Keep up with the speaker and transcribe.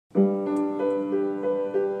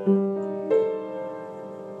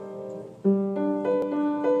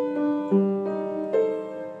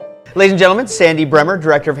Ladies and gentlemen, Sandy Bremer,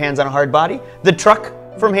 director of Hands on a Hardbody, the truck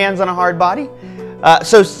from Hands on a Hardbody.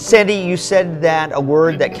 So Sandy, you said that a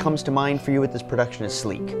word that comes to mind for you with this production is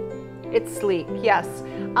sleek. It's sleek, yes.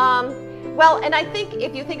 Well, and I think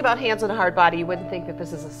if you think about Hands on a Hardbody, you wouldn't think that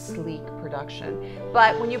this is a sleek production.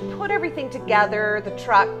 But when you put everything together, the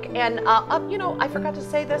truck, and you know, I forgot to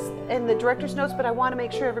say this in the director's notes, but I want to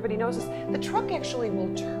make sure everybody knows this. The truck actually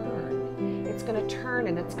will turn. It's going to turn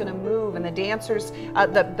and it's going to move, and the dancers,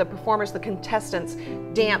 the performers, the contestants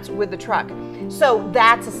dance with the truck. So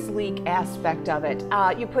that's a sleek aspect of it.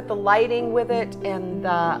 You put the lighting with it and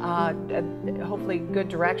the hopefully good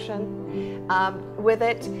direction with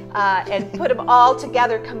it, and put them all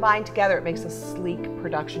together, combined together, it makes a sleek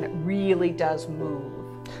production. It really does move.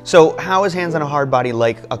 So how is Hands on a Hardbody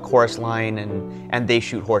like a chorus line and They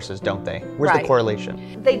Shoot Horses, don't they? Where's the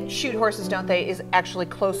correlation? They Shoot Horses, Don't They is actually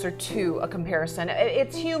closer to a comparison.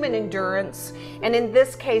 It's human endurance, and in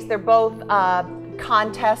this case they're both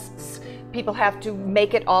contests. People have to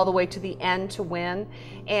make it all the way to the end to win,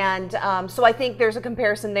 and so I think there's a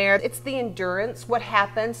comparison there. It's the endurance, what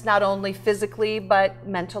happens not only physically but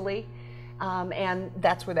mentally, and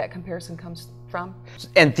that's where that comparison comes from.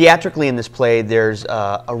 And theatrically in this play, there's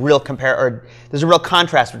a real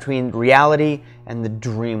contrast between reality and the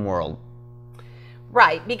dream world.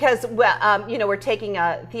 Right, because you know, we're taking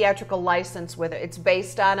a theatrical license with it. It's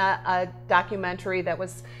based on a documentary that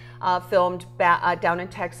was filmed down in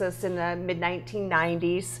Texas in the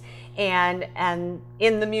mid-1990s, and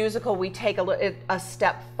in the musical we take a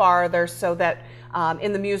step farther, so that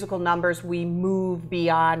in the musical numbers we move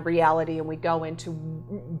beyond reality and we go into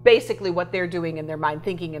basically what they're doing in their mind,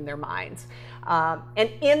 thinking in their minds, and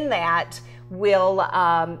in that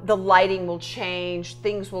the lighting will change,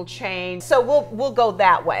 things will change. So we'll go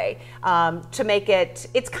that way to make it.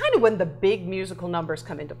 It's kind of when the big musical numbers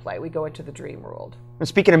come into play. We go into the dream world. And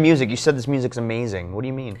speaking of music, you said this music's amazing. What do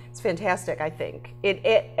you mean? It's fantastic. I think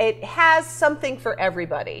it has something for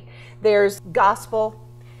everybody. There's gospel,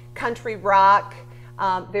 country rock.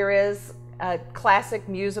 There is a classic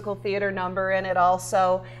musical theater number in it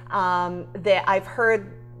also. That I've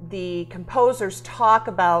heard the composers talk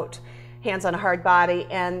about Hands on a Hardbody,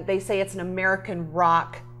 and they say it's an American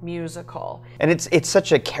rock musical. And it's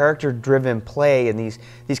such a character-driven play, and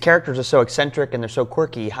these characters are so eccentric and they're so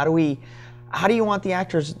quirky. How do you want the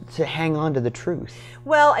actors to hang on to the truth?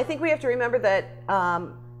 Well, I think we have to remember that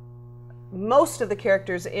most of the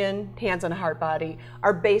characters in Hands on a Hardbody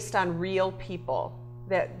are based on real people.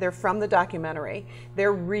 That they're from the documentary.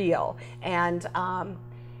 They're real, and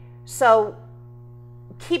so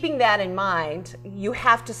keeping that in mind, you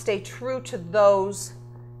have to stay true to those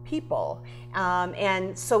people,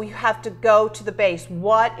 and so you have to go to the base.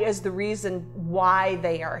 What is the reason why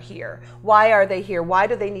they are here? Why are they here? Why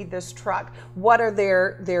do they need this truck? What are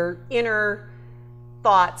their inner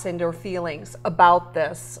thoughts and or feelings about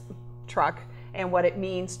this truck and what it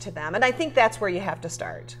means to them? And I think that's where you have to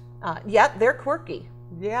start. Yeah, they're quirky.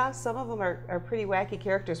 Yeah, some of them are pretty wacky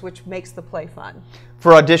characters, which makes the play fun.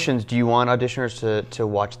 For auditions, do you want auditioners to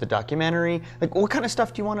watch the documentary? Like, what kind of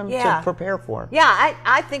stuff do you want them to prepare for? Yeah,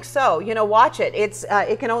 I think so. You know, watch it.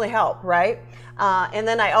 It can only help, right? And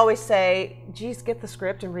then I always say, geez, get the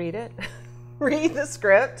script and read it. Read the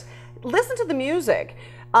script. Listen to the music.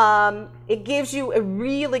 It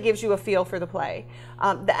really gives you a feel for the play.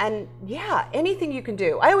 And yeah, anything you can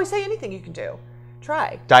do. I always say anything you can do.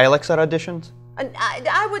 Try. Dialects at auditions?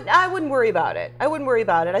 I wouldn't worry about it. I wouldn't worry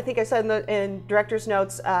about it. I think I said in director's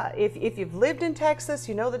notes, if you've lived in Texas,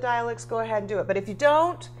 you know the dialects, go ahead and do it. But if you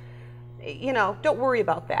don't, you know, don't worry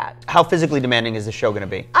about that. How physically demanding is the show going to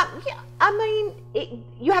be? Yeah, I mean,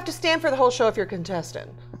 you have to stand for the whole show if you're a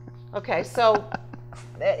contestant. Okay, so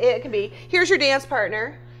it can be, here's your dance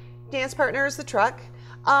partner. Dance partner is the truck.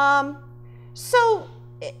 So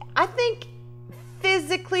I think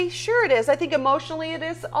physically, sure it is. I think emotionally it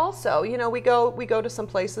is also. You know, we go to some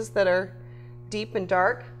places that are deep and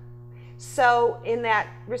dark. So in that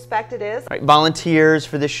respect it is. All right, volunteers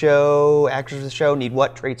for the show, actors for the show need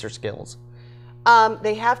what traits or skills?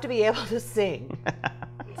 They have to be able to sing.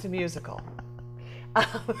 It's a musical.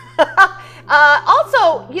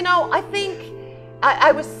 Also, you know, I think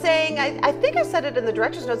I was saying, I think I said it in the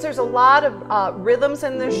director's notes, there's a lot of rhythms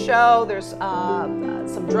in this show. There's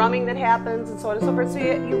some drumming that happens and so on and so forth. So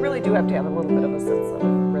you really do have to have a little bit of a sense of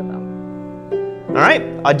rhythm. All right,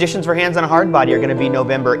 auditions for Hands on a Hardbody are going to be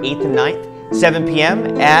November 8th and 9th, 7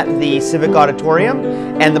 p.m. at the Civic Auditorium.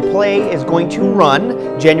 And the play is going to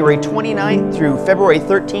run January 29th through February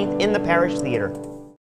 13th in the Parish Theater.